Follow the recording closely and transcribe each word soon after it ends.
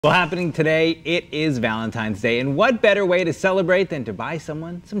Well, happening today, it is Valentine's Day, and what better way to celebrate than to buy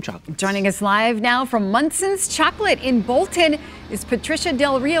someone some chocolate? Joining us live now from Munson's Chocolate in Bolton is Patricia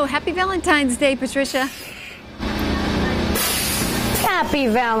Del Rio. Happy Valentine's Day, Patricia. Happy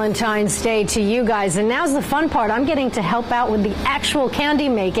Valentine's Day to you guys. And now's the fun part. I'm getting to help out with the actual candy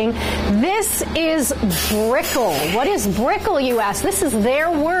making. This is Brickle. What is Brickle, you ask? This is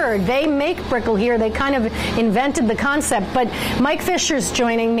their word. They make Brickle here. They kind of invented the concept. But Mike Fisher's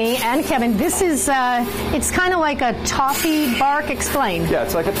joining me and Kevin. This is, it's kind of like a toffee bark. Explain. Yeah,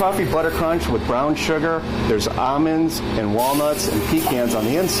 it's like a toffee butter crunch with brown sugar. There's almonds and walnuts and pecans on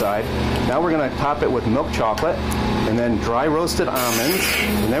the inside. Now we're going to top it with milk chocolate and then dry roasted almonds.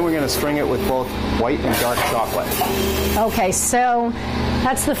 And then we're going to string it with both white and dark chocolate. Okay, so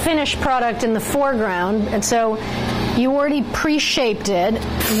that's the finished product in the foreground. And so you already pre-shaped it.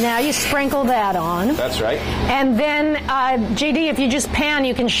 Now you sprinkle that on. That's right. And then, JD, if you just pan,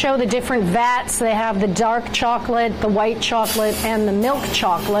 you can show the different vats. They have the dark chocolate, the white chocolate, and the milk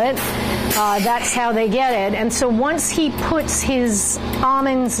chocolate. That's how they get it. And so once he puts his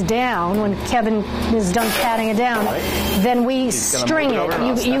almonds down, when Kevin is done patting it down, then we string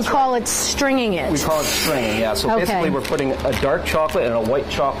it. You call it stringing it. We call it stringing, yeah. So basically we're putting a dark chocolate and a white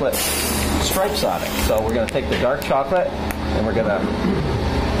chocolate stripes on it. So we're going to take the dark chocolate and we're going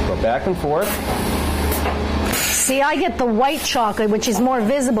to go back and forth. See, I get the white chocolate, which is more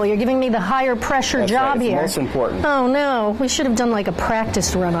visible. You're giving me the higher pressure job right. It's here. most important. Oh, no. We should have done like a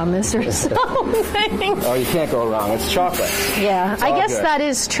practice run on this or something. Oh, you can't go wrong. It's chocolate. Yeah, I guess that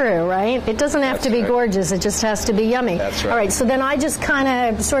is true, right? It doesn't have to be gorgeous. It just has to be yummy. That's right. All right, so then I just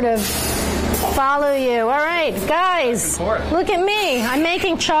kind of sort of follow you. All right, guys, look at me. I'm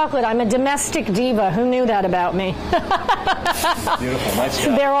making chocolate. I'm a domestic diva. Who knew that about me? Beautiful. Nice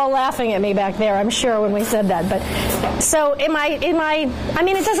job. They're all laughing at me back there, I'm sure, when we said that. But so I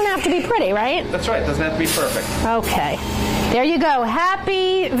mean, it doesn't have to be pretty, right? That's right. It doesn't have to be perfect. Okay. There you go.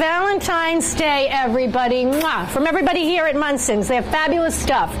 Happy Valentine's Day, everybody. Mwah. From everybody here at Munson's. They have fabulous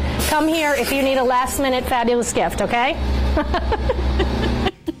stuff. Come here if you need a last-minute fabulous gift, okay?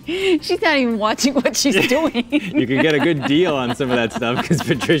 She's not even watching what she's doing. You can get a good deal on some of that stuff because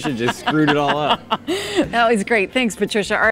Patricia just screwed it all up. That was great. Thanks, Patricia.